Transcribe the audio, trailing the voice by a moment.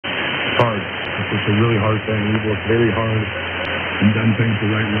it's a really hard thing. We've worked very hard and done things the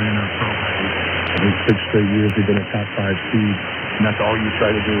right way in our program. I think 6 straight years we've been a top 5 seed, and that's all you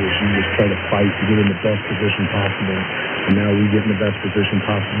try to do is you just try to fight to get in the best position possible. And now we get in the best position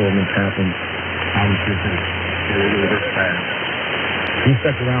possible, and it's happened. Obviously, it really hurts bad. He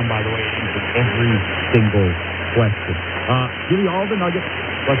stuck around, by the way, and answered every single question. Give you all the nuggets.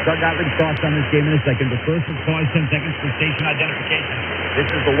 Let's start Gottlieb's thoughts on this game in a second. But first, let's pause 10 seconds for station identification. This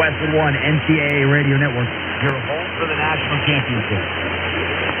is the Westwood One NCAA Radio Network, your home for the national championship.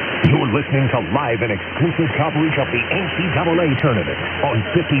 You're listening to live and exclusive coverage of the NCAA tournament on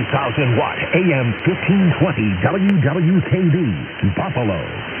 50,000 watt AM 1520 WWKB Buffalo.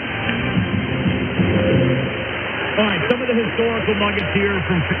 All right, some of the historical nuggets here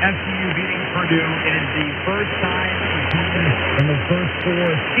from FCU beating Purdue. It is the first time a team in the first 4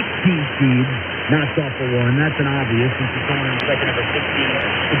 16 seeds knocks off a 1. That's an obvious since it's only in the second ever 16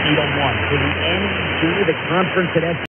 to beat on 1. For the NEC, the conference at FCU.